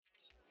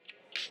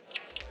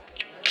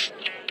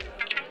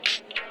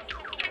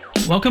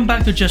Welcome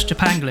back to Just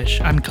Japanglish.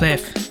 I'm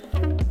Cliff.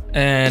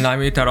 And I'm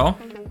Itaro.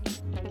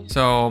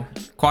 So,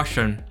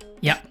 question.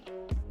 Yeah.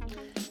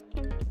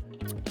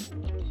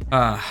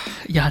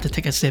 You had to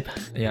take a sip.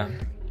 Yeah.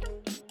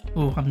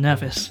 Ooh, I'm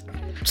nervous.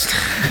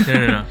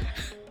 No.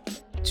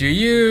 Do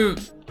you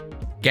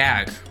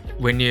gag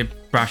when you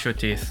brush your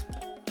teeth?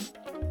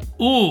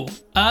 Ooh,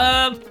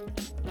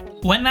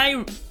 when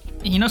I,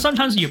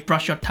 sometimes you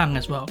brush your tongue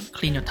as well,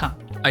 clean your tongue.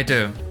 I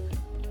do.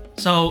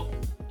 So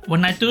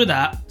when I do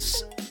that,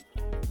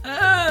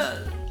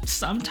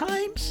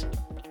 sometimes.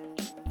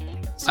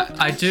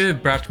 I do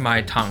brush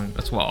my tongue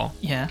as well.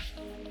 Yeah,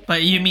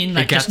 but you mean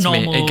like just It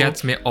normal?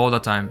 gets me all the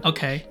time.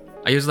 Okay.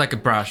 I use like a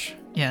brush.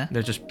 Yeah.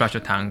 They just brush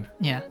your tongue.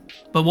 Yeah.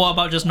 But what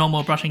about just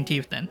normal brushing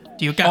teeth then?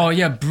 Do you get? Oh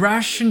yeah,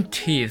 brushing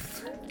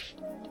teeth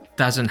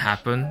doesn't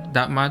happen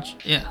that much.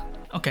 Yeah.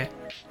 Okay.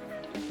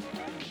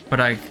 But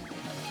like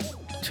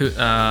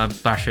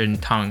brushing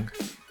tongue,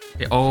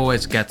 it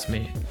always gets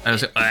me. I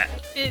was like,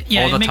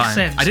 Yeah, all the it makes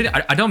time. sense.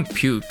 I don't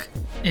puke.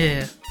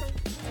 Yeah.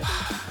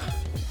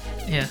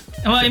 Yeah.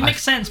 Well, it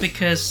makes sense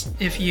because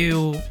if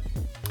you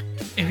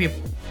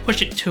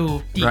push it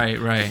too deep, Right.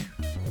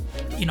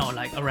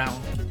 like around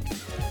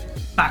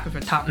back of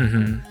your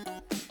tongue,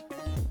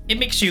 it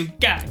makes you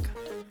gag,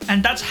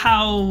 and that's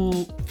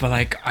how. But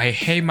like, I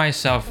hate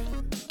myself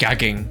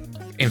gagging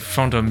in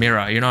front of a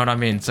mirror. You know what I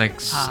mean? It's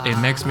like it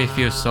makes me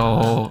feel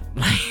so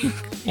like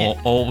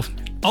old.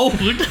 Old.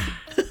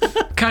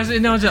 Cause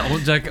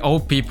the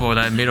old people,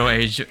 like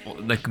middle-aged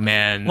like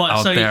men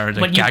out so there,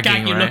 when you gagging,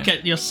 gag, you right? look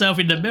at yourself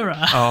in the mirror.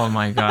 Oh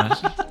my gosh.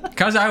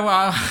 Cause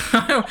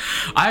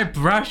I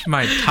brush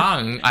my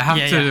tongue. I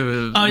have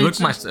to look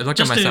at myself.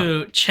 Just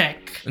to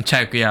check.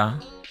 Check, yeah.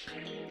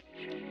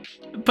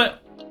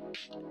 But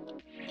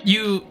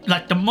you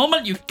like the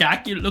moment you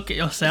gag, you look at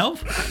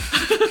yourself.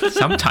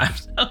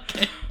 Sometimes.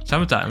 Okay.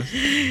 Sometimes.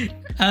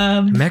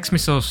 It makes me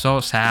so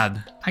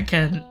sad. I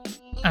can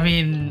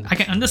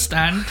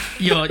understand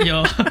your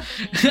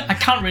I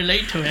can't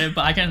relate to it,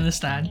 but I can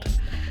understand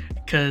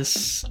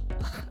because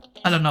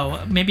I don't know,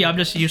 maybe I'm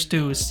just used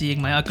to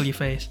seeing my ugly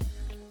face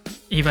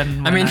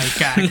even when I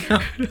gag.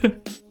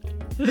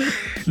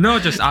 No,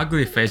 just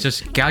ugly face,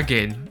 just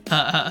gagging.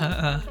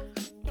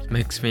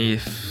 Makes me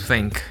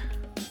think.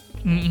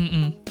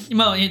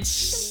 Well,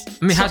 it's.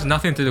 It has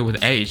nothing to do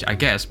with age, I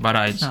guess, but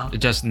it's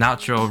just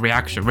natural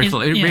reaction,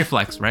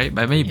 reflex, right?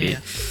 But maybe.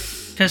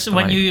 Because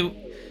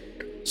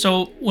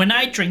when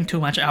I drink too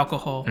much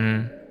alcohol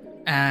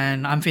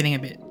and I'm feeling a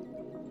bit,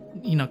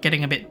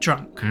 getting a bit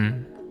drunk,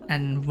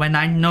 and when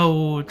I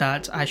know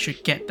that I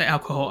should get the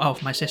alcohol out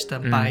of my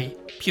system by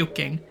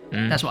puking,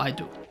 that's what I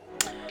do.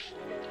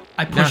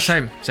 I push.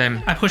 Yeah,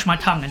 same. I push my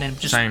tongue and then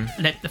just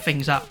let the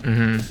things out.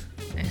 Yeah,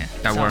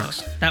 that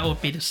works. That would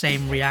be the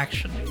same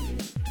reaction,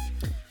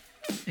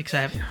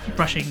 except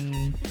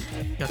brushing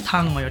your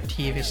tongue or your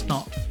teeth is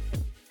not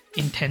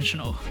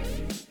intentional.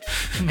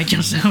 Make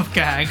yourself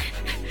gag.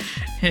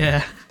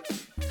 Yeah.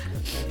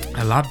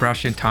 I love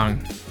brushing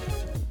tongue.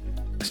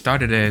 I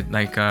started it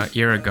like a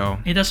year ago.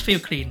 It does feel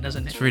clean,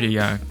 doesn't it? It's really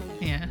Yeah.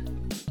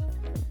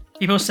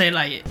 People say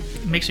like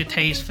it makes you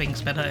taste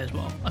things better as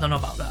well. I don't know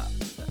about that.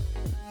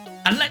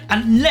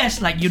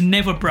 Unless like you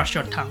never brush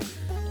your tongue.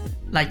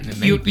 Like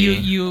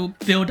you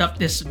build up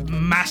this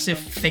massive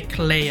thick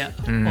layer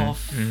of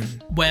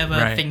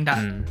whatever thing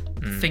that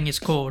thing is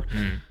called.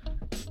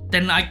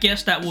 Then I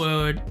guess that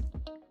would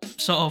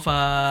sort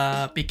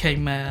of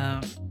became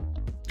an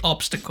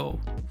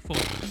obstacle for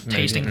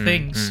tasting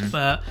things,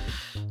 but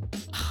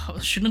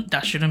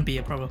shouldn't be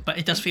a problem. But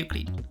it does feel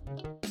clean.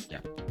 Yeah.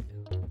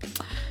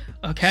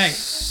 Okay.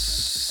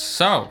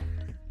 So,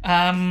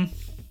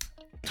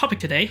 topic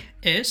today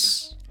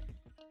is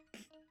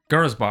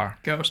girls' bar.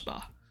 Girls'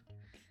 bar.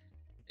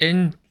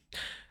 Do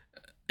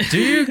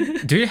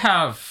you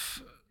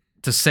have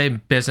the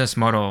same business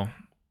model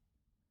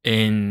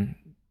in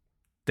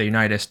the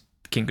United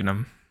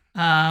Kingdom?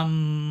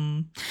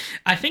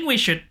 I think we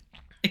should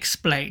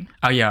explain.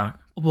 Oh yeah.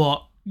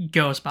 What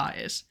girls' bar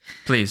is.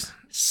 Please,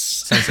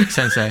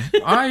 Sensei.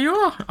 You're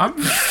not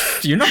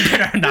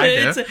better than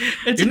I do.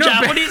 It's a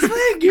Japanese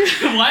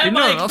thing. Why am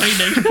I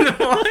explaining?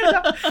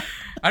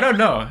 I don't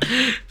know.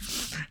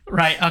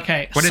 Right.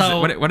 Okay.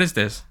 What is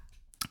this?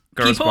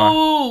 Girls' people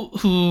bar.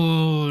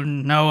 Who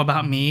know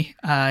about me,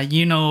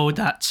 you know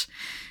that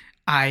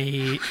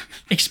I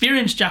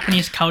experience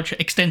Japanese culture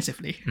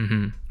extensively.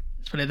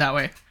 Let's put it that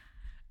way.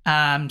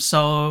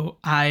 So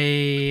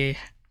I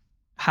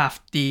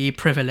have the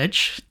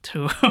privilege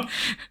to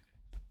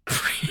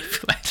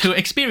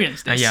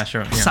experience this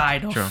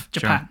side of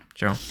Japan.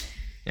 Sure.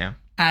 Yeah.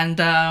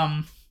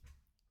 And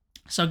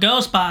so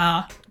girls'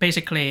 bar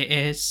basically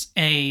is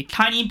a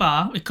tiny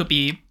bar. It could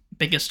be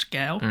bigger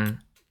scale,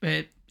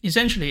 but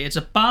essentially it's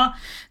a bar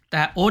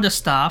that all the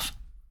staff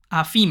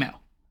are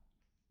female.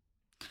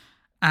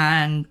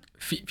 And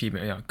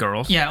female,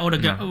 girls. Yeah, all the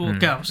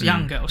girls,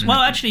 young girls. Well,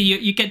 actually,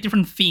 you get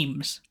different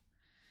themes.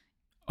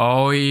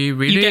 Oh,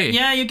 really?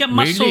 You get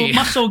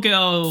muscle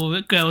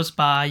girls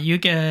bar. You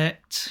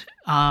get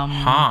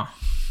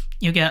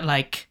You get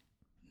like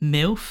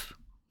MILF.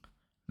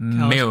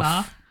 Girls MILF.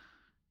 bar.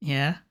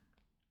 Yeah.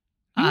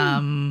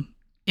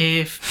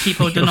 If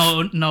people do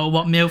not know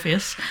what MILF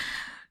is,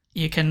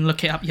 you can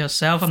look it up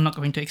yourself. I'm not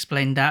going to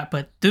explain that,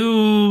 but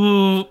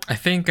do... I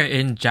think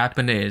in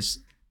Japanese,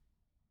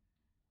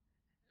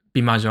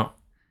 bimajo.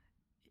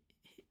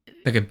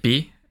 Like a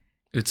B,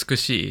 美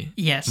しい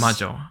Yes.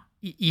 majo.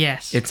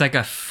 Yes. It's like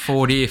a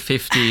 40s,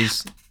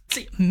 50s.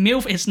 See,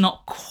 MILF is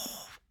not...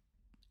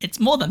 It's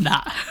more than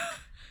that.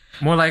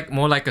 More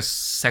like a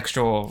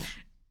sexual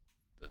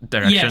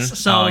direction. Yes,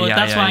 so yeah,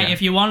 that's yeah, why yeah.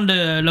 if you want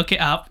to look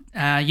it up,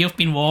 you've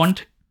been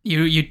warned.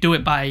 You do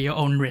it by your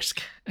own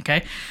risk.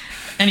 Okay.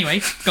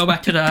 Anyway, go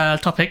back to the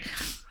topic.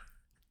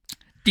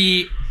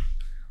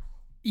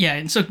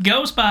 So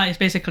girls bar is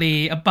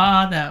basically a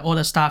bar that all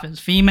the staff is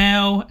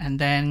female, and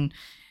then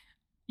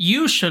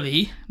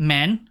usually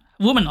men,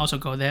 women also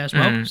go there as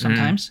well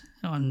sometimes.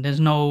 And there's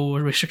no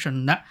restriction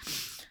on that.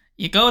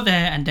 You go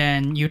there and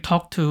then you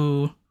talk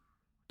to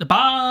the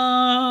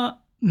barmaids,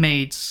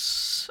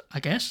 I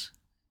guess.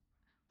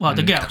 Well,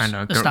 the girls, Kind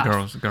of the staff.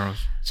 girls.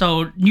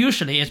 So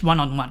usually it's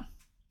one-on-one.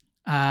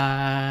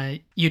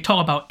 You talk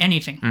about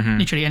anything,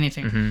 literally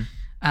anything.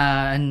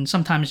 And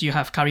sometimes you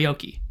have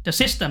karaoke. The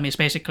system is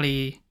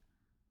basically,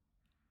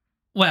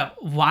 well,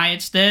 why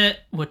it's there,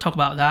 we'll talk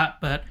about that,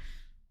 but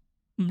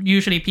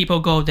usually people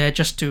go there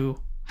just to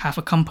have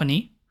a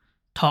company,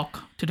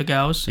 talk to the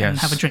girls, and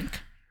have a drink.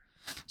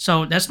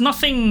 So there's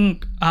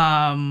nothing,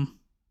 how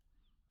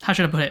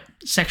should I put it,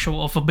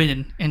 sexual or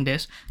forbidden in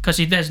this, because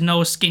there's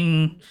no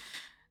skin...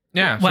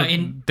 Yeah, well,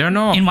 so they're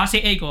not in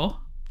Wase Ego,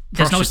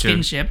 there's no prostitute.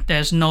 skinship,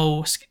 there's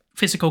no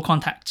physical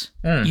contact.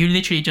 You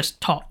literally just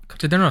talk.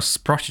 So they're not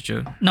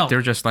prostitute. No.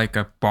 They're just like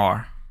a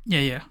bar.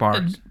 Yeah.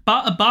 Bars.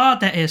 A bar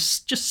that is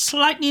just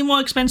slightly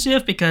more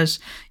expensive because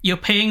you're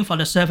paying for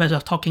the service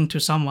of talking to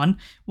someone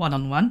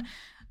one-on-one.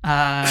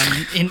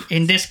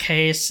 In this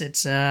case,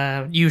 it's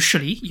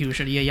usually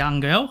a young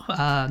girl.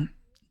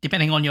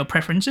 Depending on your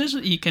preferences,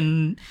 you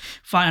can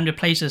find the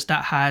places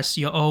that has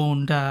your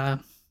own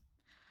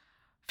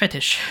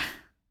fetish.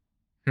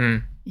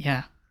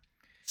 Yeah.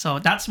 So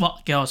that's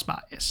what girls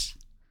bar is.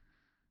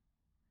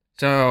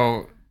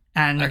 So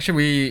And actually,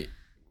 we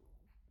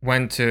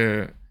went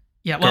to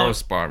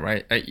girls bar,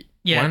 right?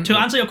 To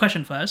answer your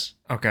question first,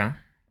 Okay.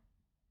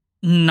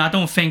 I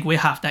don't think we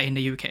have that in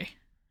the UK.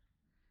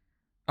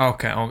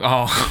 Okay.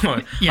 Oh.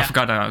 Yeah. I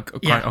forgot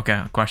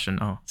a question.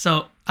 Oh.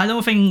 So I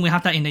don't think we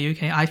have that in the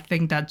UK. I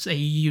think that's a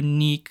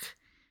unique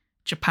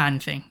Japan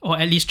thing, or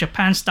at least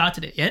Japan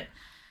started it.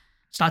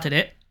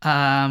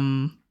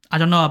 I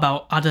don't know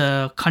about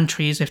other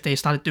countries if they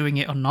started doing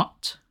it or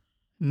not.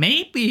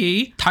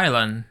 Maybe.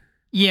 Thailand.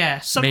 Yeah,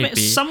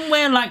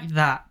 somewhere like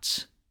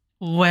that,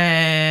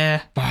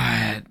 where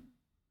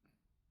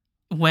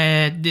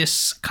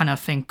this kind of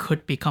thing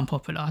could become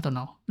popular. I don't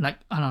know,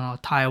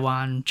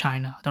 Taiwan,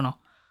 China. I don't know,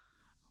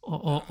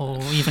 or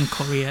even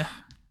Korea.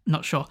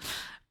 Not sure,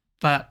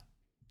 but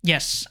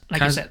yes,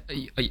 like I said,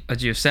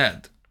 as you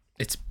said,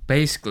 it's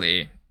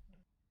basically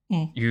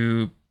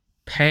you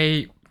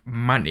pay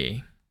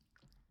money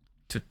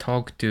to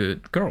talk to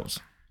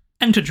girls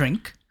and to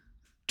drinks.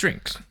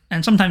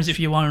 And sometimes if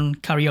you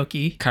want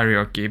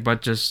karaoke,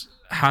 but just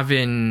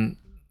hanging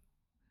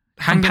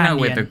out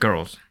with the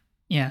girls.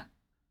 Yeah.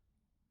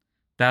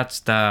 That's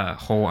the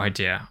whole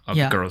idea of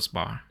girls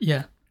bar.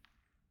 Yeah.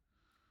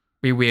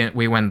 We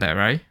went there,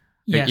 right?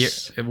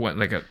 Yes. It went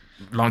like a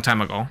long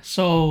time ago.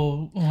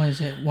 So what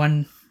is it?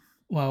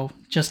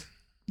 Just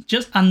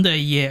under a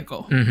year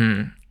ago.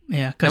 Mm-hmm.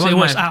 Yeah, because it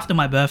was after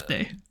my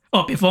birthday.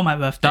 Oh, before my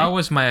birthday. That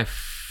was my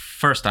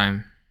first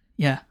time.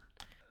 Yeah.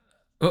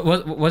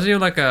 Was it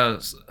like a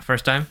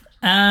first time?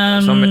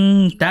 That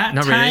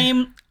not time,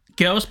 really?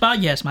 girls bar,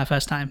 yes, my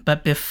first time.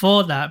 But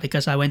before that,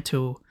 because I went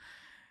to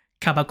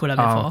Kabakura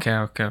before.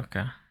 Oh,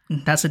 okay.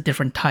 That's a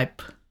different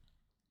type.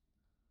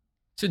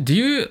 So do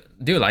you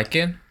like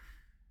it?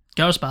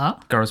 Girls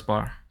bar? Girls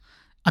bar.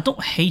 I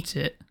don't hate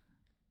it.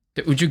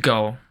 Would you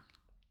go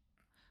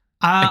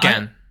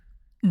again?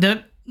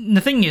 The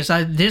thing is,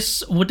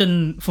 this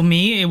wouldn't, for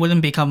me, it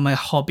wouldn't become a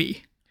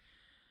hobby.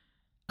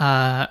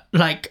 I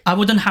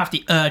wouldn't have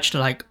the urge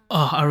to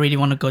I really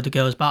want to go to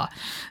girls bar.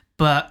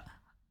 But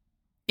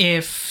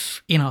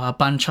if, a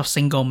bunch of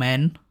single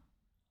men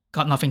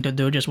got nothing to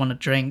do, just want to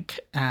drink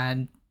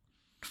and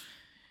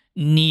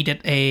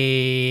needed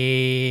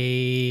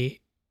the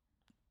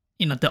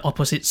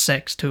opposite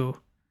sex to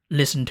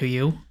listen to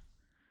you,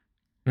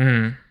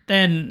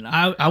 then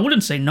I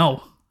wouldn't say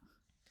no.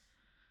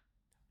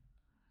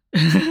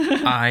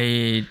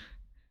 I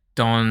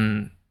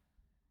don't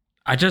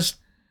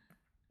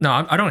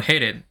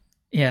hate it.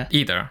 Yeah.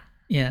 Either.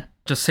 Yeah.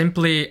 Just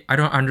simply, I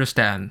don't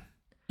understand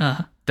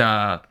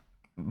the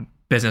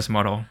business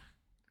model.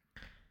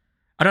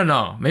 I don't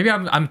know. Maybe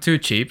I'm too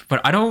cheap,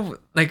 but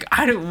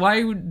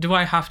why do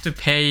I have to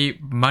pay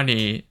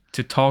money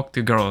to talk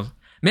to girls?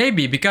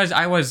 Maybe because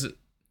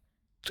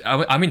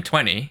I'm in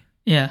 20.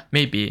 Yeah.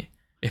 Maybe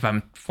if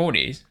I'm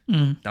 40s,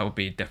 that would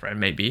be different.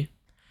 Maybe.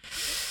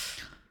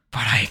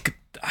 But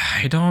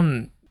I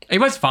don't. It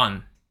was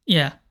fun.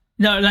 Yeah.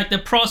 No, like the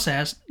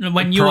process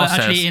when you are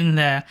actually in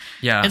there.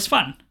 Yeah, it's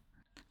fun.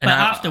 But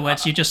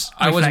afterwards, you just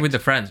reflect. I was with the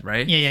friends,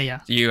 right?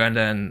 Yeah. You and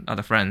then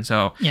other friends.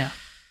 So yeah,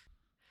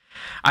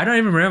 I don't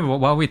even remember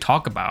what we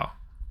talk about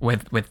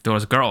with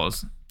those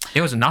girls.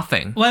 It was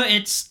nothing. Well,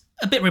 it's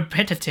a bit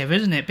repetitive,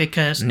 isn't it?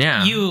 Because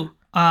you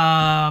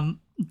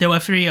there were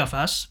 3 of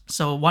us,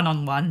 so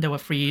one-on-one there were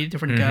 3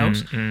 different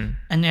girls, and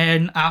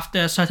then after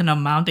a certain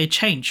amount they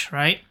change,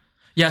 right?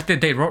 Yeah,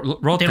 they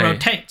rotate. They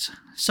rotate.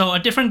 So a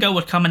different girl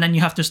would come and then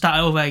you have to start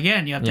over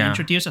again. You have to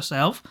introduce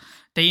yourself.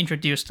 They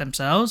introduce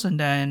themselves and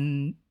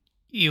then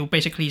you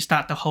basically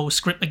start the whole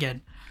script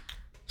again.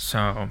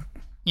 So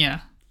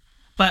yeah,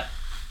 but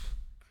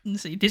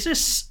see, this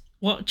is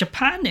what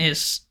Japan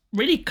is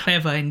really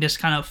clever in this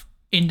kind of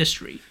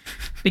industry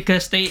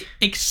because they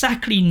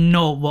exactly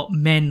know what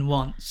men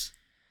wants,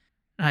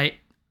 right?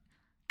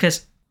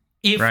 Because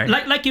if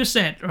like you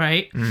said,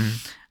 right,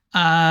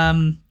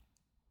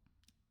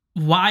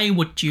 why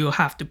would you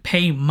have to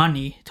pay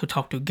money to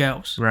talk to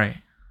girls? Right.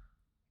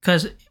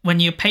 Because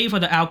when you pay for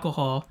the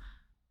alcohol,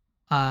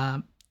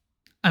 I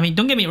mean,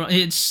 don't get me wrong,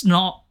 it's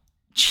not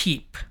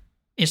cheap.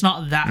 It's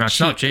not that cheap. No, it's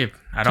not cheap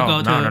at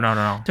all.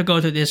 No. To go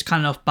to this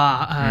kind of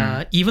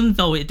bar, even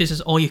though this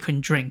is all you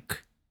can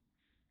drink,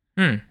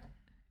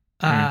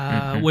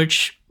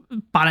 which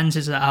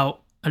balances it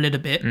out a little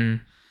bit.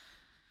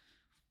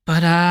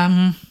 But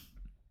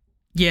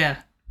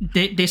yeah,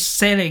 they're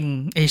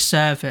selling a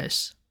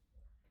service.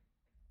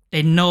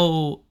 They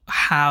know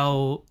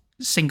how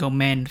single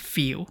men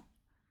feel,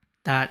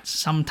 that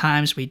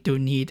sometimes we do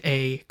need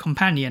a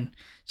companion.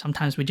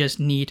 Sometimes we just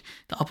need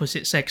the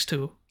opposite sex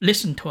to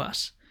listen to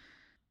us.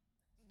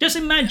 Just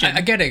imagine.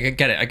 I get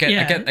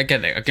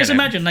it. Just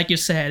imagine, like you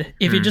said,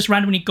 if you just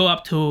randomly go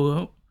up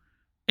to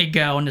a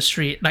girl on the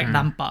street, like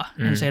Nampa,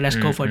 and say, let's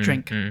go for a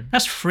drink.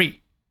 That's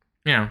free.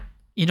 Yeah.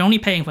 You're only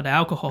paying for the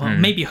alcohol,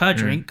 maybe her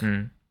drink.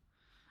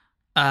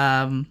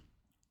 But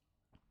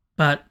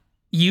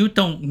you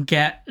don't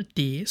get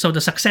the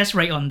success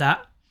rate on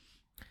that.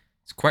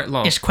 It's quite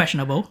low. It's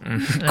questionable.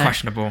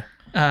 Questionable.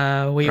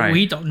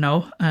 We don't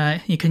know.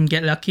 You can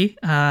get lucky.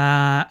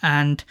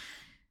 And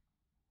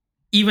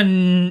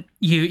even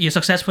you're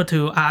successful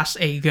to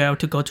ask a girl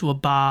to go to a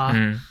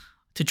bar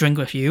to drink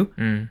with you.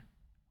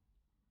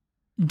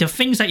 The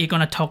things that you're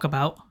going to talk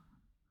about,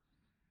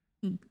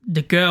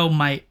 the girl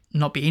might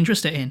not be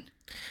interested in.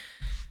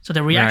 So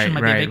the reaction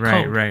might be a bit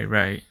cold.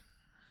 Right.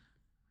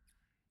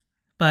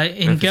 But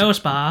in girls'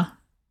 bar,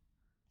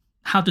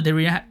 how do they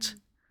react?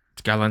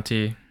 It's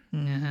galanty.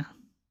 Yeah.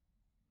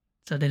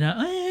 So they're like,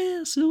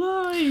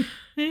 sugoi.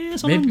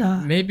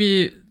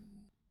 Maybe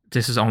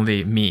this is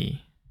only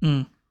me.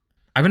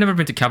 I've never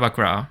been to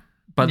Kabakura,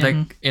 but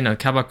like in a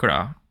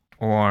Kabakura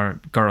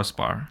or girls'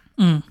 bar,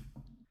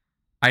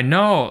 I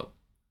know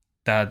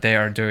that they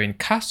are doing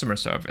customer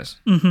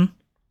service.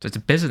 So it's a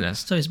business.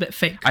 So it's a bit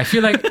fake. I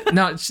feel like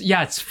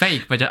it's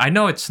fake, but I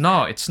know it's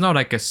not. It's not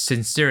like a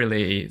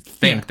sincerely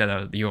think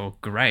that you're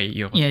great.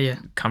 Your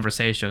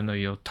conversation or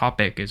your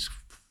topic is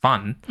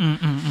fun.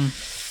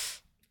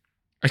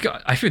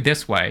 I feel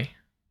this way,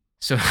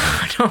 so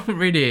I don't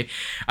really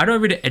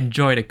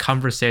enjoy the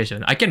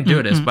conversation. I can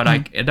do this, but I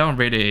don't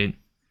really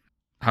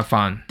have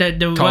fun. The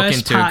talking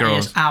worst to part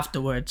girls. Is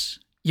afterwards.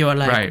 You're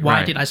like,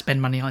 why did I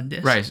spend money on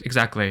this? Right,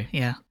 exactly.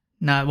 Yeah.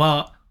 No,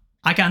 well,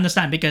 I can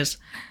understand because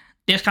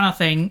this kind of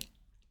thing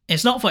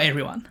is not for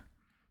everyone.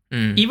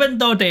 Even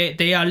though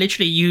they are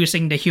literally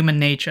using the human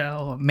nature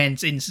or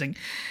men's instinct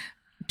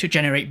to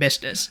generate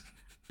business,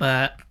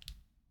 but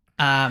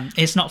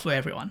it's not for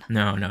everyone.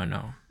 No.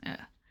 Yeah.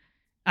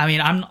 I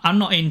mean, I'm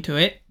not into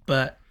it,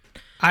 but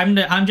I'm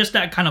just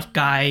that kind of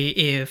guy.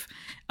 If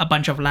a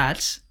bunch of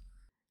lads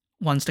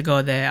wants to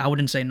go there, I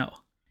wouldn't say no.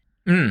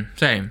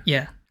 Same.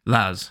 Yeah.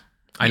 Lads.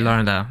 I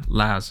learned that.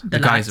 Lads. The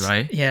guys, lads.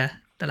 right? Yeah,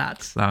 the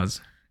lads.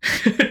 Lads.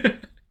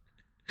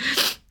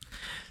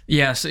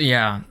 Yes,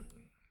 yeah.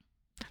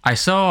 I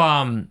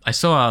saw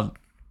a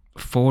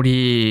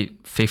 40,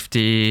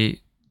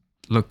 50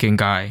 looking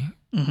guy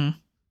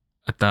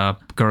at the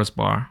girls'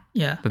 bar.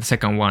 Yeah. The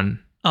second one.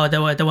 Oh,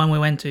 the one we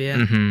went to,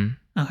 yeah.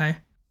 Okay.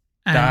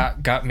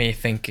 That got me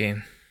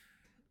thinking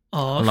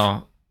a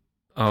lot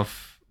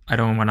of I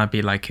don't want to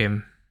be like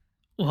him.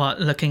 What,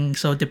 looking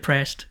so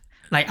depressed?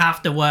 Like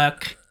after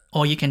work,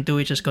 all you can do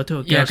is just go to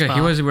a girls' bar.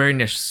 He was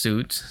wearing a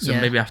suit, so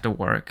maybe after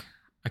work,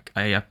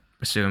 I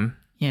assume.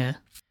 Yeah.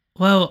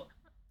 Well,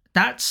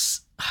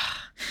 that's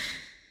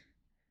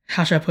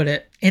how should I put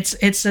it? It's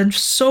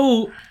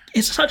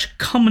such a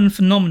common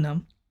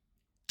phenomenon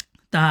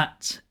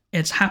that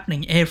it's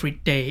happening every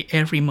day,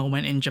 every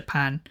moment in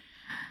Japan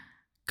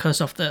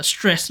because of the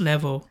stress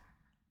level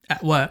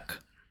at work.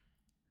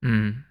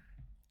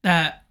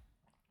 That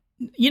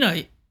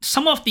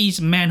some of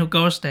these men who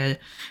goes there,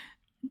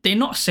 they're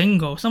not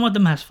single. Some of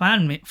them have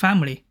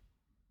family.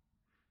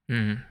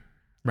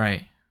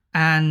 Right.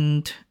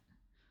 And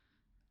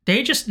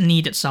they just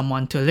needed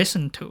someone to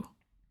listen to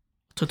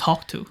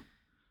talk to.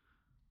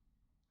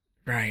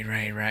 Right.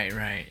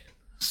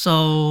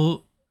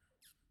 So,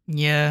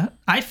 yeah,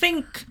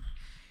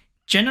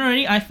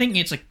 generally, I think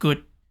it's a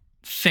good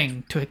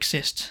thing to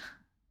exist.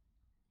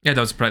 Yeah,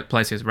 those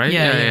places, right?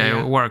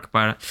 Yeah. Work,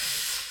 but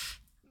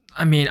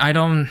I mean, I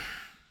don't.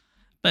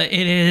 But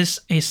it is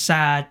a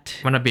sad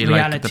want to be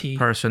reality. Like the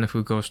person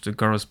who goes to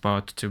girls'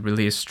 bar to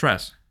release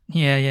stress.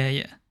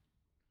 Yeah.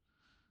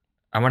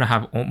 I want to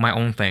have my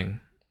own thing,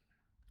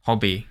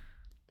 hobby.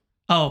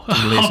 Oh,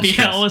 hobby!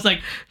 I was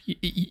like,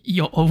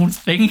 your own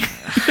thing.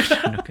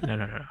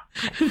 No.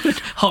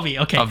 Hobby,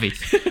 okay. Hobby,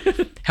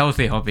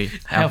 healthy hobby.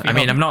 I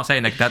mean, I'm not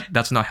saying like that.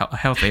 That's not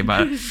healthy,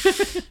 but.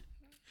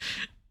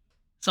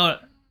 So,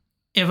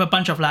 if a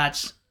bunch of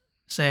lads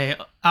say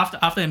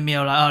after a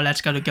meal, like, oh,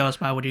 let's go to girls'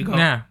 bar, would you go?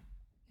 Yeah.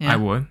 I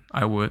would.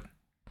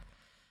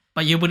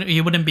 But you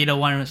wouldn't be the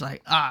one who's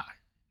like,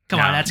 come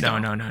on, let's go.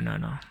 No.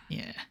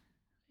 Yeah.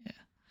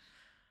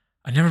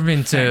 I've never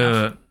been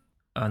to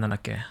なんだ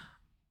っけ?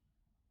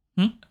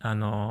 メ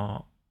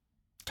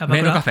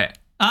イドカフェ.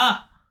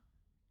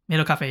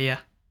 Maid cafe, yeah.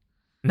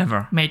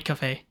 Never. Maid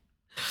cafe.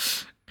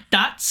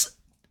 That's,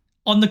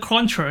 on the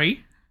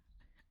contrary,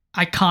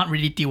 I can't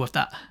really deal with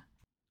that.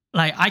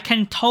 Like, I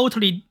can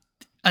totally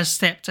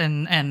accept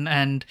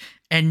and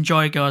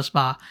enjoy girls'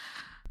 bar.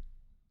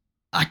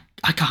 I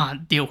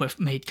can't deal with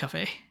maid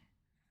cafe.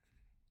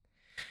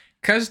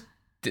 Because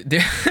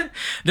they're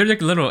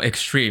like a little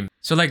extreme.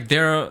 So like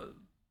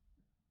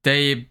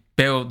they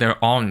build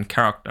their own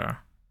character.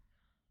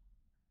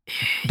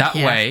 That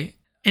way,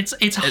 it's a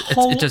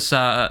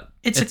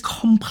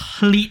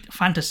complete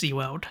fantasy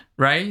world,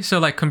 right? So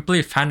like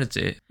complete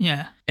fantasy.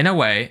 Yeah. In a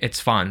way, it's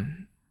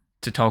fun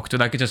to talk to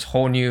like just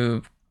whole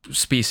new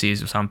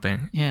species or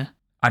something. Yeah.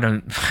 I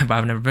don't, but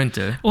I've never been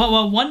to.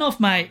 Well,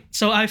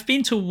 so I've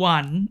been to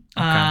one.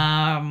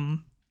 Okay.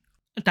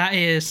 That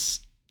is,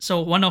 so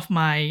one of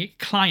my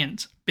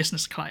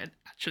business client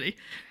actually.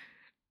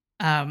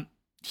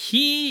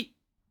 He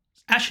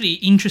actually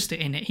interested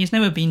in it. He's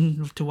never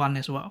been to one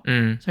as well,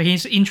 so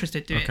he's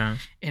interested in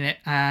it,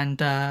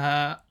 and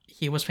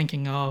he was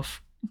thinking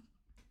of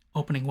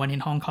opening one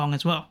in Hong Kong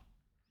as well.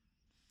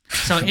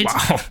 So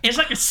it's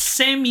like a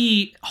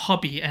semi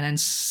hobby and then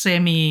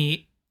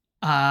semi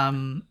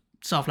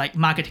sort of like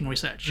marketing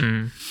research.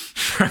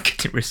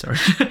 Marketing research.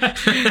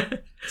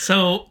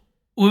 So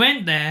we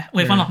went there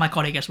with one of my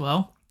colleagues as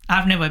well.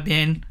 I've never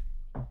been.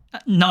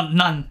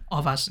 None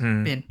of us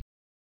been.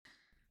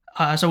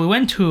 So we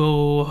went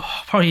to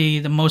probably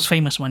the most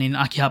famous one in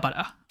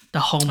Akihabara, the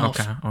home of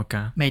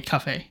Maid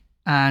Cafe.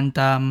 And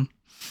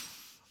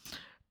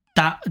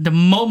that the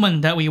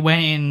moment that we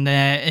went in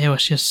there, it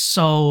was just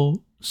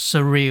so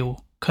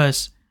surreal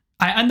because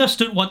I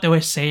understood what they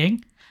were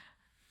saying,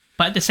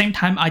 but at the same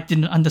time, I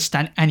didn't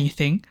understand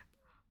anything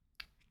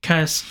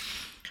because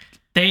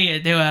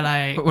they were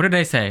like... What did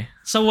they say?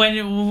 So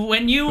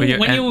when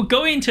you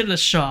go into the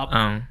shop,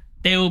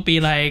 they will be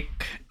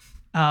like...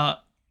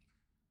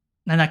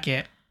 なんだっ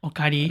けお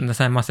かえりな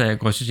さいませ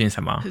ご主人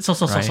様そう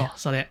そ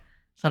れ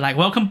So like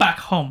welcome back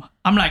home.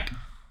 I'm like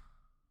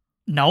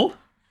no,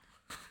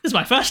 this is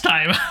my first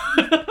time.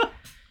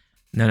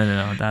 No,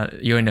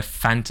 that you're in a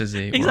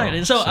fantasy exactly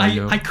world, so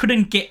I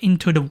couldn't get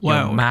into the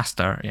world. You're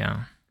master.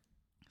 Yeah.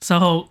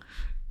 So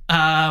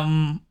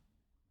I've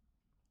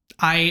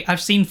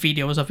seen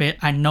videos of it.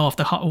 I know of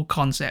the whole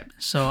concept.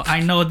 So I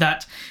know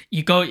that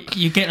you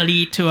get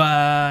lead to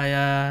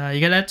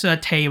a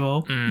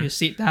table, you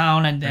sit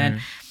down, and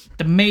then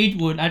the maid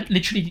would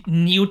literally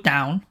kneel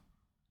down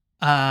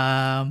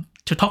to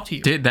talk to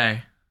you. Did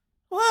they?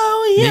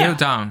 Well, yeah. Kneel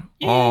down.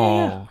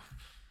 Yeah.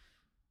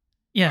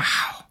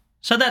 Wow.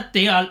 So that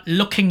they are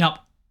looking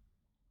up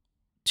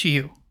to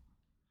you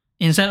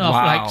instead of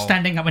like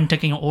standing up and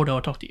taking an order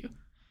or talk to you.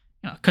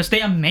 Because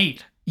they are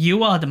maid.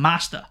 You are the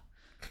master.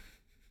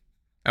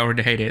 I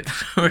already hate it.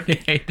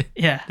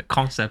 Yeah. The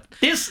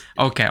concept. This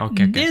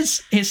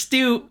is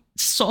still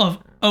sort of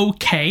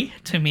okay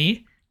to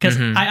me because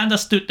I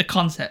understood the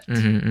concept.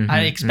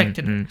 I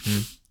expected it.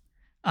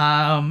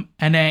 And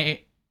then,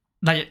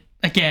 like,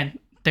 again,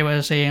 they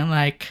were saying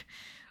like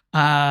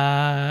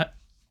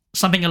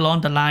something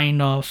along the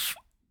line of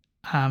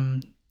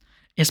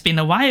it's been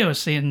a while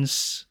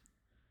since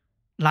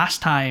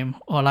last time,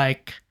 or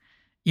like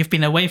you've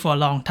been away for a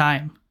long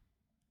time.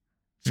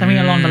 Something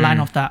along the line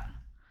of that.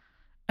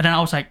 And then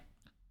I was like,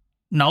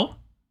 no,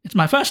 it's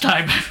my first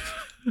time.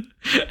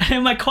 And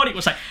then my colleague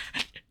was like,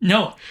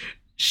 no,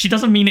 she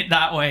doesn't mean it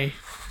that way.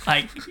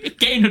 Like,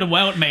 get into the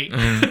world, mate.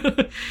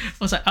 I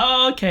was like,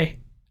 oh, okay.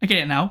 I get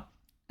it now.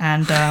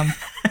 And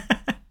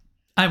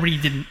I really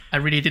didn't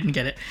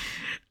get it.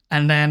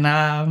 And then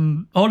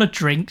all the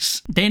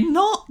drinks, they're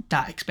not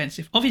that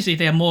expensive. Obviously,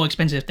 they're more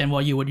expensive than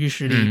what you would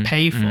usually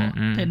pay for.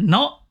 They're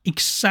not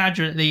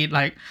exaggerately,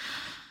 like,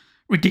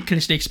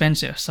 ridiculously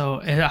expensive. So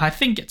I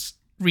think it's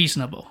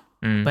reasonable,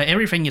 but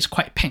everything is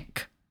quite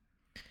pink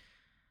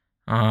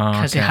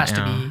because it has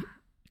to be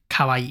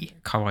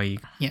kawaii.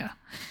 Yeah.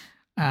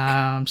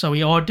 So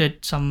I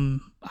ordered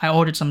some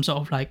sort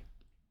of like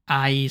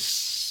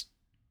ice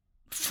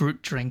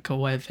fruit drink or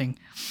whatever,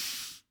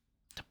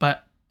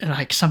 but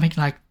like something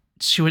like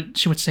she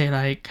would say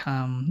like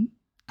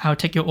I'll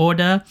take your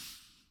order,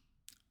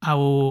 I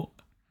will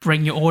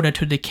bring your order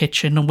to the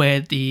kitchen where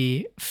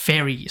the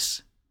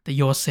fairies, the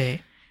yosei,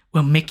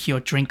 will make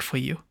your drink for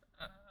you.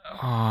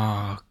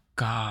 Oh,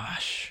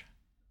 gosh.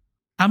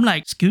 I'm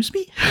like, excuse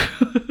me?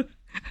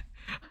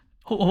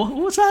 What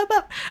was that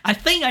about? I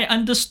think I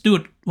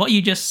understood what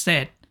you just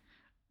said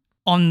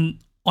on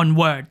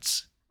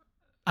words.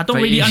 I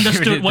don't really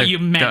understood what you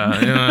meant.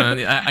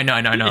 I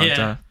know.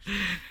 Yeah.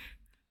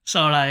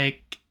 So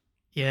like,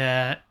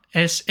 yeah,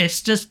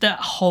 it's just that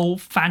whole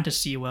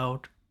fantasy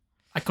world.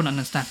 I couldn't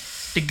understand.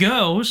 The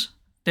girls,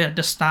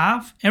 the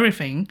staff,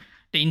 everything,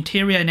 the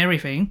interior and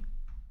everything,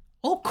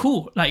 all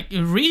cool. Like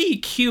really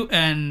cute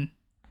and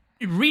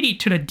really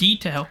to the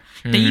detail.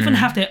 They even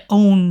have their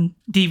own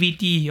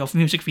DVD of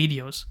music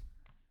videos.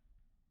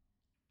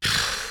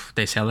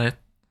 They sell it?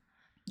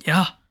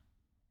 Yeah.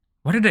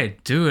 What do they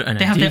do on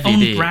they a have DVD? Their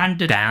own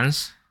branded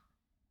dance?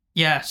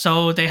 Yeah,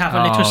 so they have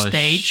a little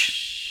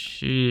stage.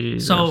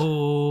 Jesus.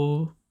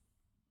 So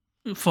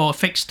for a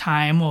fixed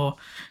time or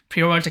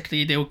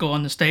periodically they will go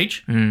on the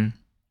stage and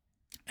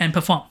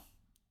perform.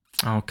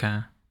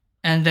 Okay.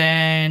 And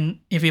then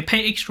if you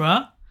pay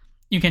extra,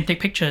 you can take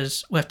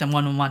pictures with them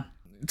one-on-one.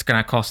 It's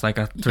gonna cost like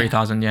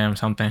 3,000 yen or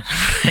something.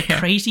 The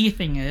crazy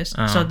thing is,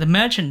 so the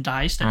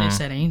merchandise that they're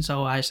selling,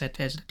 so I said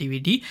there's a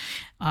DVD,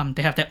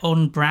 they have their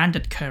own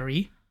branded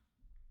curry.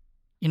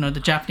 You know,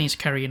 the Japanese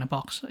curry in a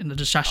box, in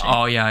the sachet.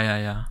 Oh,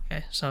 yeah.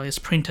 Okay, so it's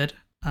printed.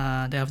 They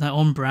have their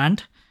own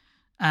brand.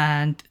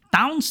 And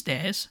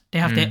downstairs, they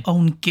have their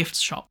own gift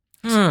shop.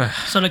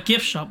 So the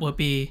gift shop will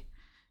be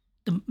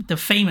the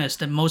famous,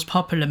 the most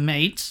popular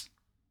maids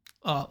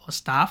or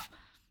staff.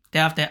 They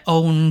have their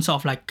own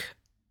sort of like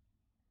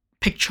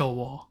picture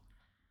wall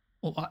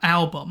or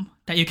album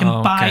that you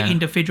can buy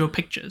individual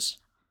pictures.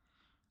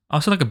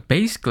 Also, like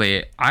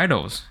basically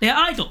idols. They're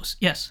idols,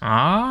 yes.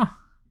 Ah.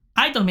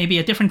 Idol may be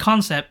a different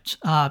concept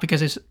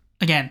because it's,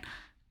 again,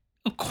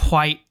 a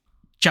quite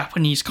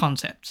Japanese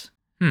concept.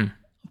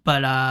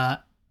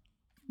 But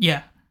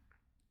yeah,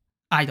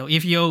 idol.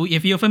 If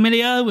you're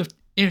familiar with,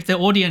 if the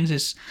audience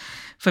is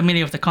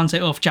familiar with the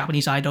concept of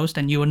Japanese idols,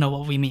 then you will know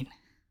what we mean.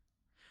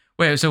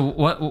 Wait, so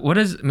what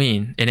does it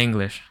mean in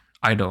English?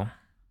 Idol.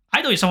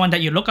 Idol is someone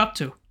that you look up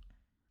to.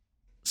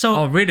 So.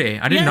 Oh really?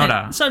 I didn't know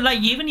that. So like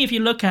even if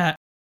you look at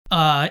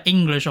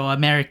English or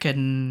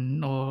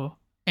American or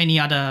any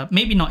other,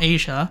 maybe not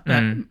Asia,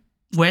 but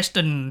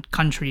Western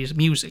countries'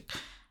 music,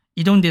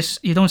 you don't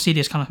see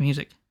this kind of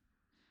music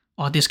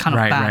or this kind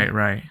of band.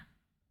 Right.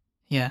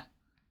 Yeah.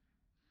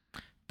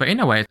 But in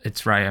a way,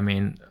 it's right. I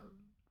mean,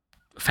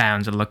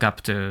 fans look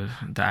up to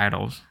the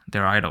idols,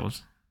 their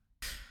idols.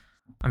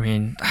 I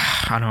mean,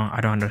 I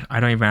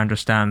don't even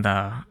understand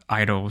the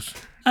idols.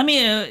 I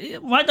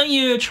mean, why don't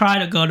you try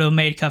to go to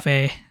Maid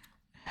Cafe,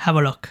 have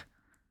a look?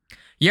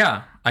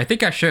 Yeah, I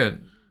think I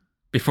should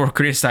before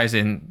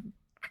criticizing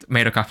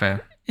Maid Cafe.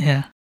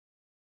 Yeah.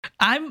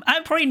 I'm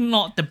probably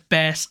not the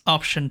best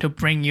option to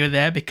bring you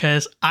there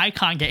because I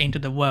can't get into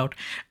the world.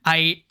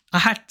 I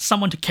had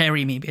someone to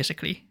carry me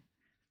basically.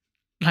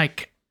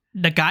 Like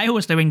the guy who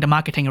was doing the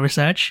marketing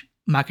research,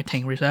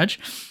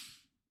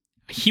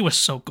 he was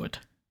so good.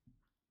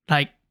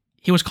 Like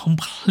he was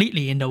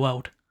completely in the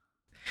world.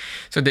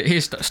 So did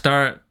he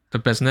start the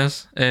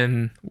business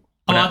in?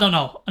 I don't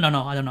know.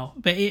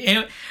 But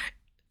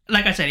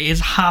like I said,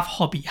 it's half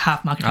hobby,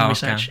 half marketing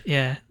research. Okay.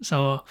 Yeah.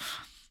 So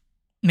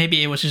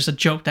maybe it was just a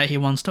joke that he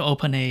wants to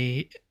open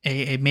a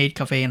maid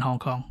cafe in Hong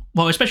Kong.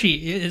 Well, especially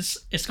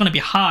it's going to be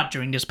hard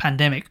during this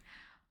pandemic.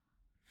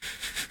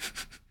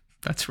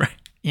 That's right.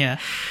 Yeah.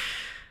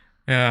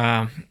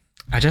 I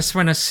just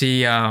want to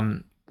see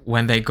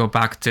when they go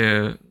back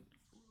to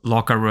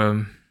locker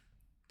room,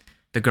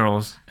 the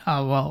girls.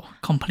 Oh, well,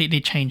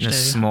 completely changed.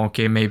 Just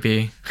smoking,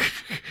 maybe.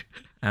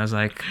 I was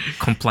like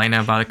complaining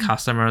about the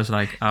customers,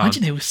 like, oh,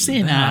 imagine they were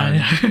saying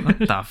what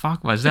the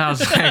fuck was that? I was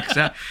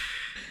like,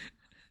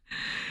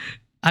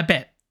 I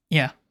bet.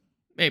 Yeah,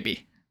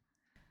 maybe.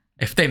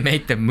 If they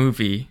make the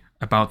movie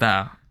about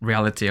that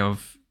reality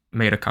of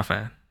Maid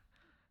Cafe,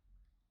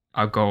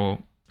 I'll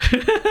go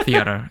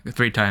theater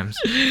 3 times.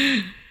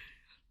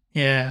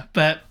 Yeah,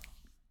 but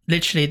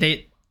literally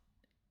they,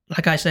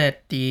 like I said,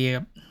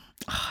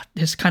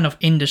 this kind of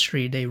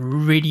industry, they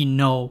really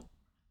know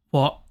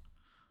what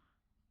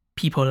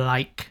people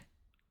like,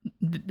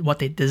 what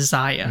they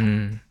desire,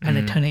 and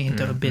they turn it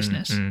into a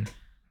business.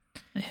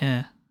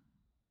 Yeah.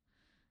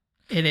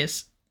 It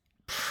is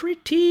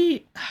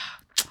pretty...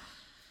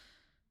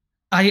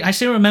 I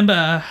still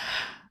remember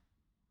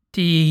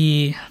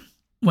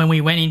when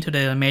we went into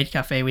the Maid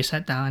Cafe, we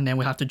sat down and then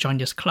we have to join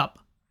this club,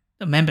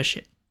 the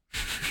membership.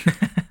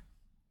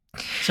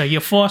 So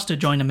you're forced to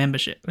join the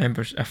membership.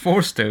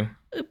 Forced to?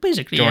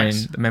 Basically, join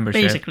yes. The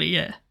membership. Basically,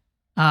 yeah.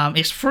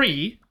 It's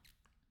free.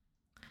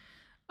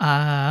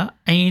 And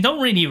you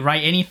don't really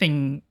write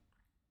anything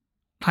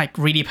like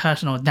really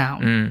personal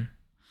down.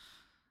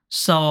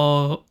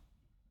 So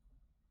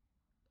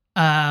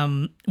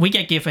we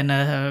get given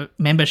a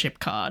membership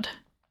card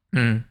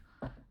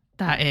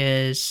that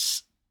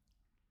is,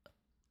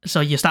 so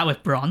you start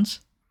with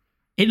bronze.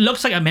 It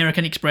looks like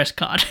American Express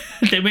card.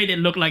 They made it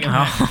look like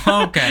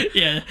okay.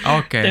 Yeah.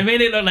 Okay. They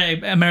made it look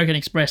like American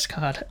Express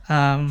card.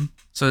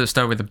 So you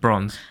start with the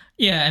bronze.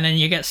 Yeah, and then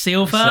you get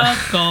silver,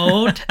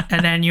 gold,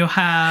 and then you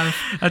have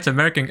That's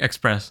American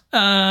Express.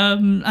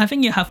 I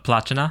think you have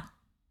Platina.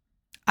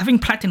 I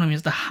think platinum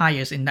is the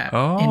highest in that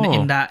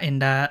in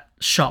that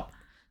shop.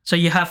 So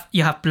you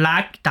have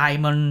black,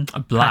 diamond,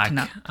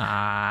 platinum.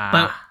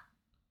 But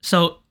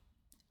so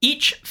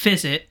each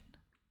visit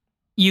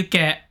you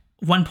get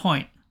 1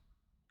 point.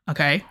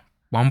 Okay?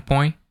 1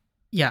 point?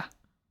 Yeah.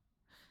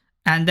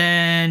 And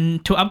then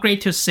to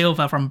upgrade to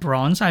silver from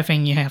bronze, I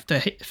think you have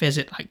to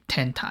visit like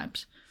 10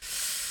 times,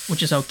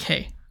 which is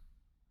okay.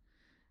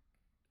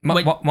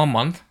 1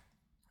 month?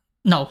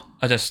 No.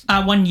 Just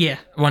 1 year.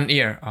 1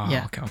 year. Oh,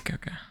 yeah.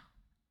 Okay.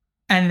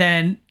 And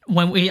then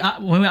when we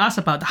asked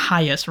about the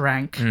highest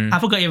rank, I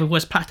forgot if it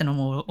was platinum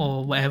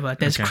or whatever.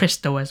 There's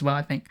crystal as well,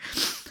 I think.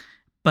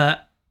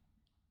 But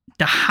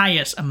the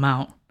highest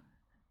amount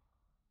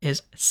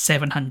is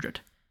 700.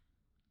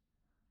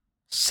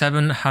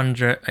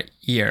 700 a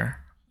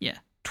year. Yeah.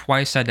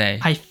 Twice a day.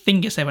 I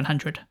think it's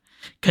 700.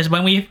 Because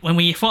when we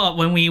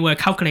were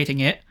calculating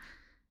it,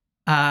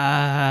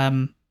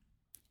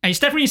 it's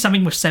definitely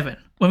something with 7.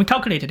 When we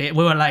calculated it,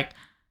 we were like,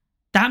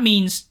 that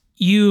means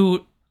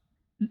you,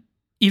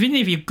 even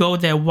if you go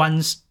there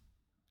once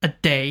a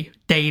day,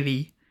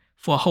 daily,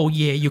 for a whole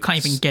year, you can't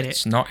even get it.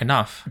 It's not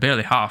enough.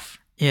 Barely half.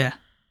 Yeah.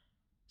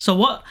 So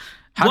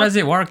How does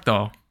it work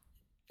though?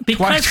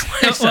 Because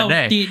twice a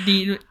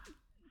day.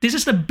 This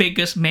is the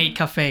biggest maid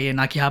cafe in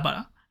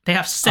Akihabara. They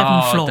have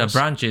 7 floors. The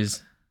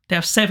branches. They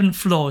have 7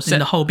 floors in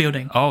the whole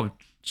building. Oh,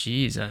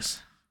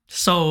 Jesus.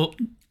 So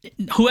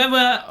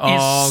whoever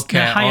is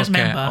the highest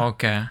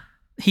member,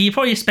 he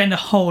probably spent a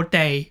whole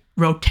day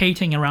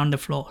rotating around the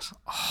floors.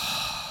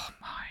 Oh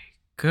my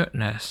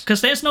goodness.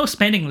 Because there's no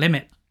spending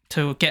limit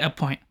to get a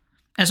point.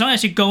 As long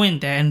as you go in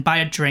there and buy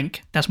a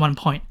drink, that's 1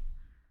 point.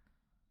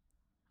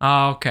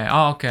 Okay.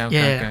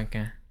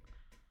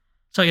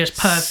 So it's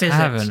per visit.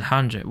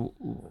 700.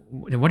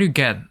 What do you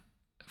get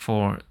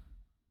for?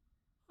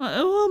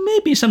 Well,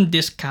 maybe some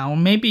discount.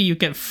 Maybe you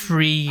get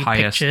free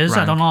pictures.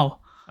 Rank. I don't know.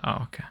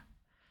 Oh, okay.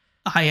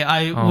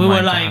 We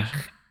were like,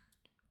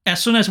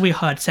 as soon as we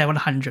heard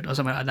 700 or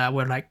something like that,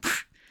 we're like,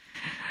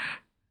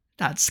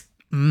 that's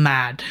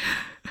mad.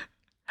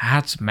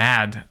 That's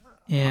mad.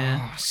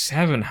 Yeah. Oh,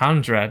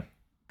 700.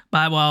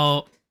 But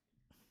well,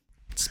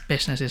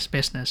 business is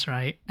business,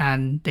 right?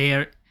 And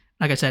they're,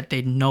 like I said,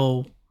 they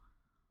know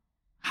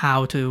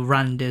how to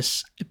run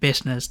this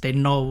business. They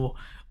know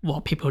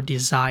what people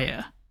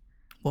desire,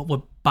 what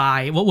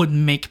would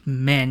make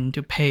men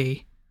to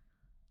pay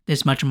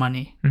this much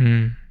money.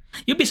 Mm-hmm.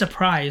 You'd be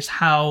surprised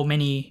how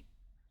many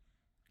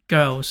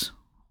girls,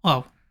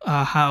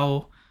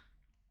 how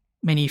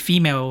many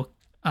female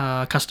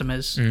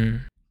customers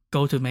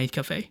go to maid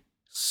cafe.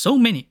 So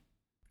many.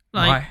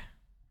 Why?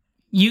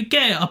 You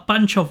get a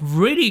bunch of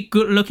really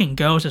good-looking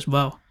girls as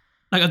well,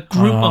 like a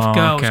group of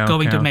girls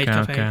going to maid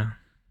cafe. Okay.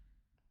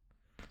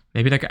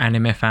 Maybe like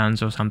anime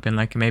fans or something,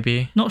 like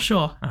maybe. Not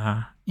sure.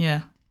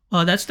 Yeah.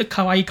 Well, that's the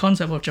kawaii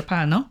concept of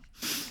Japan, no?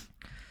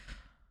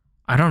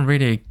 I don't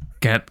really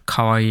get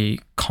kawaii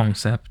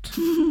concept.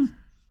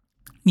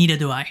 Neither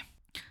do I.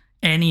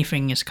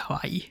 Anything is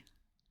kawaii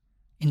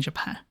in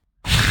Japan.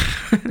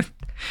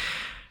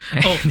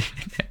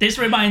 This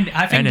reminds me.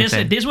 I think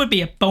this would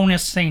be a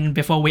bonus thing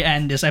before we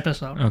end this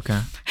episode.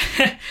 Okay.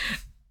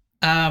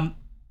 I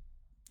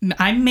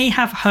may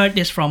have heard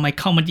this from a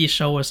comedy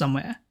show or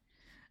somewhere,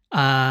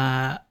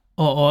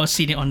 or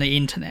seen it on the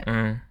internet.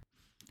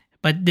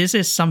 But this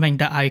is something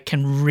that I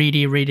can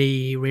really,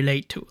 really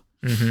relate to.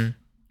 Mm-hmm.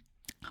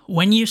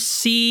 When you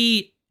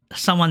see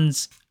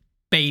someone's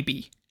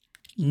baby,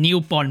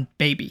 newborn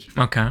baby.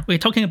 Okay. We're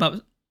talking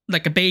about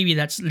like a baby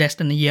that's less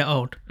than a year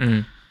old.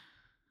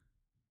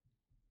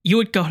 You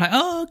would go like,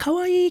 oh,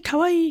 kawaii,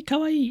 kawaii,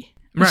 kawaii.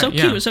 Right, so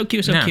cute, so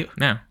cute, so cute.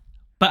 Yeah.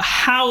 But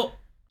how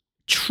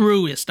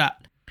true is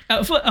that?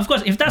 Of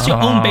course, if that's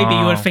your own baby,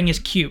 you would think it's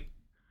cute.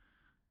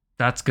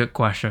 That's a good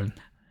question.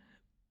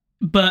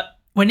 But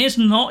when it's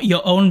not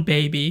your own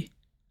baby,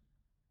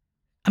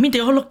 I mean, they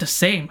all look the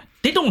same.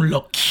 They don't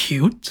look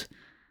cute.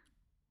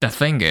 The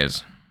thing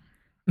is,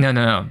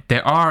 no.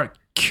 There are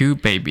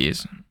cute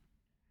babies.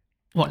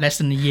 What, less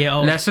than a year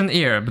old? Less than a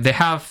year, but they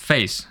have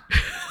face.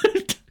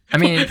 I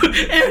mean,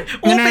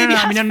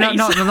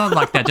 no, not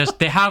like that. Just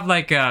they have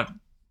like their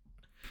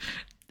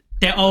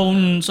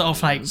own sort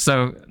of like.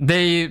 So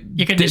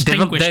you can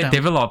distinguish them. They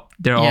develop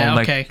their own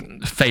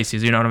like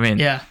faces. You know what I mean?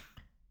 Yeah.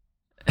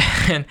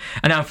 and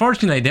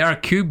unfortunately, there are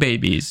cute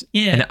babies.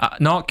 Yeah. And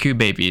not cute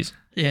babies.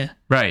 Yeah.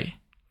 Right.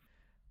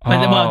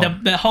 But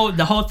the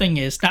whole thing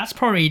is that's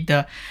probably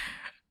the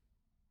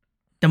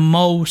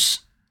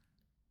most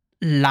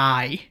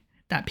lie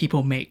that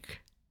people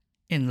make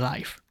in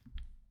life.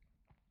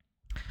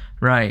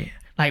 Right.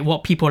 Like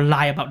what people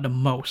lie about the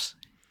most.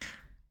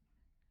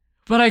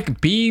 But like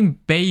being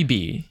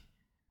baby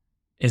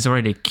is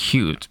already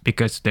cute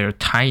because they're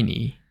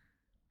tiny.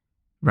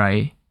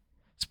 Right?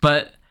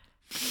 But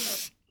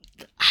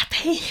Are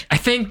they? I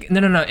think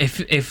no.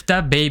 If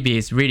that baby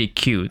is really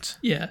cute,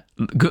 Yeah.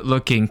 good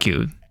looking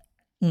cute,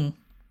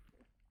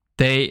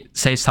 they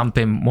say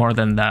something more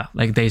than that.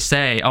 Like they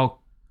say, oh,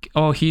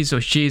 he's or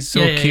she's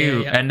so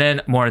cute, and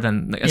then more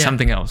than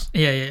something else.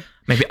 Yeah.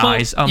 Maybe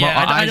eyes.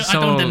 I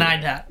don't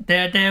deny that.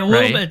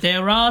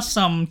 There are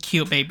some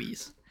cute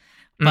babies,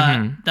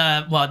 but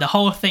the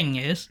whole thing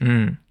is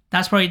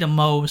that's probably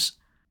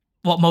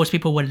what most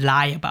people would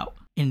lie about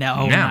in their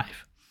whole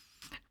life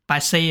by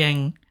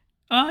saying,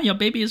 "Oh, your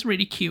baby is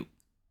really cute,"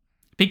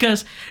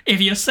 because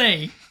if you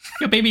say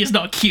your baby is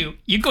not cute,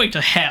 you're going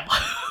to hell.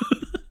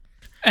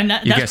 And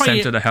that's get probably,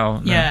 sent to the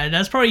hell. Yeah,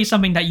 that's probably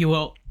something that you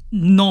will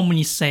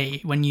normally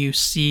say when you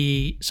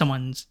see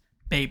someone's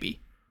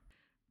baby.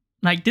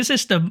 Like, this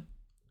is the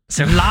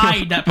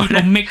lie that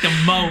people make the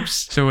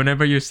most. So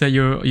whenever you say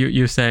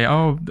you say,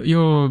 "Oh,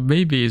 your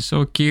baby is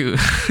so cute,"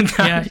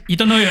 you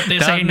don't know if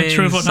they're saying the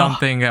truth or not.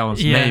 Something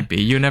else,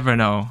 maybe. You never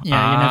know.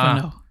 Yeah, you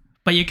never know.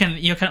 But you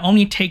can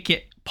only take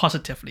it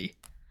positively,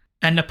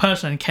 and the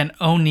person can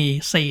only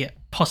say it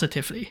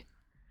positively,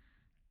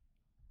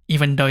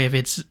 even though if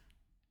it's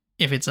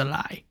a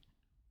lie,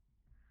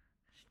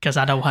 because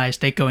otherwise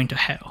they're going to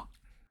hell.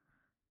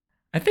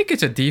 I think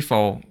it's a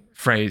default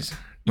phrase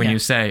when you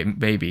say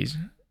babies.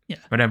 Yeah.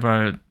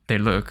 Whenever they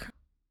look,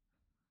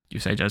 you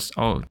say just,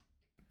 "Oh,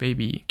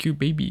 baby, cute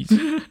babies."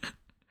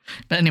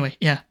 But anyway,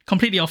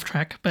 completely off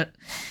track. But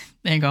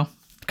there you go,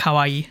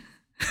 kawaii.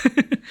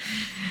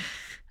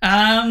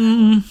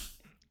 I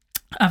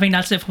think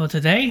that's it for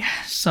today.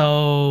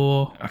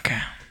 So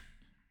okay,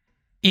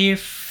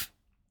 if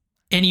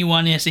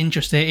anyone is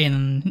interested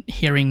in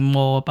hearing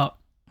more about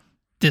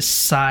this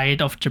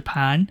side of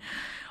Japan,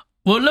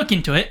 we'll look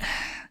into it,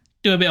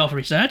 do a bit of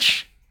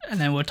research, and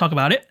then we'll talk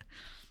about it.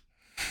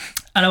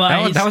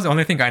 Otherwise, that was the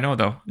only thing I know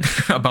though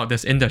about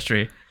this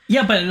industry.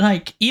 Yeah, but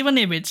like, even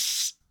if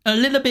it's a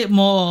little bit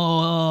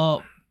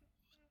more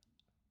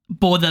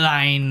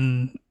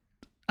borderline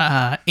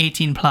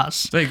 18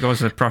 plus, so it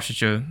goes with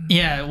prostitute.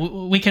 Yeah,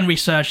 we can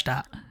research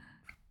that.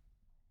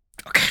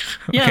 Okay.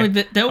 Yeah,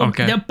 there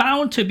are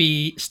bound to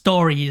be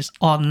stories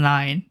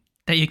online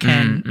that you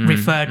can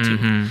refer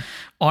to,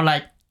 or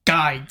like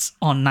guides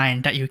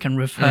online that you can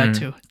refer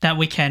to, that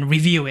we can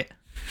review it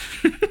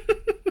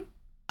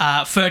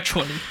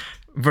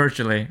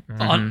virtually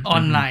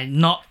online,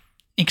 not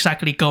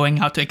exactly going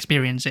out to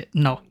experience it.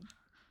 No,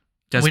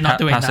 just we're not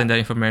doing passing that. the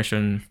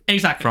information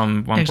exactly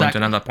from one point to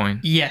another point.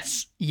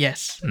 Yes.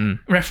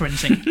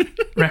 Referencing.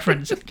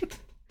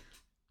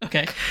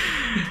 Okay.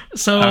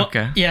 So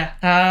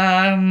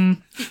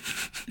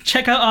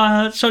check out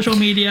our social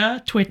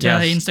media: Twitter,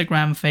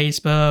 Instagram,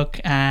 Facebook,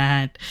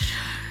 and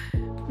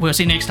we'll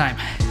see you next time.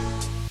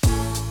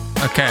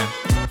 Okay.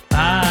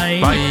 Bye.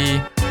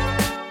 Bye.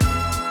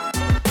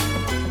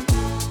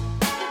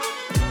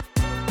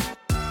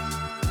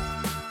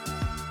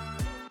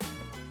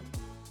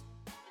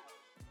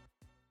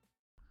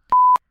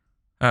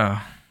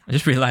 Oh, I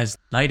just realized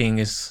lighting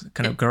is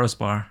kind of gross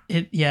bar.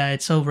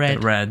 It's so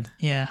red. Red.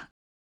 Yeah.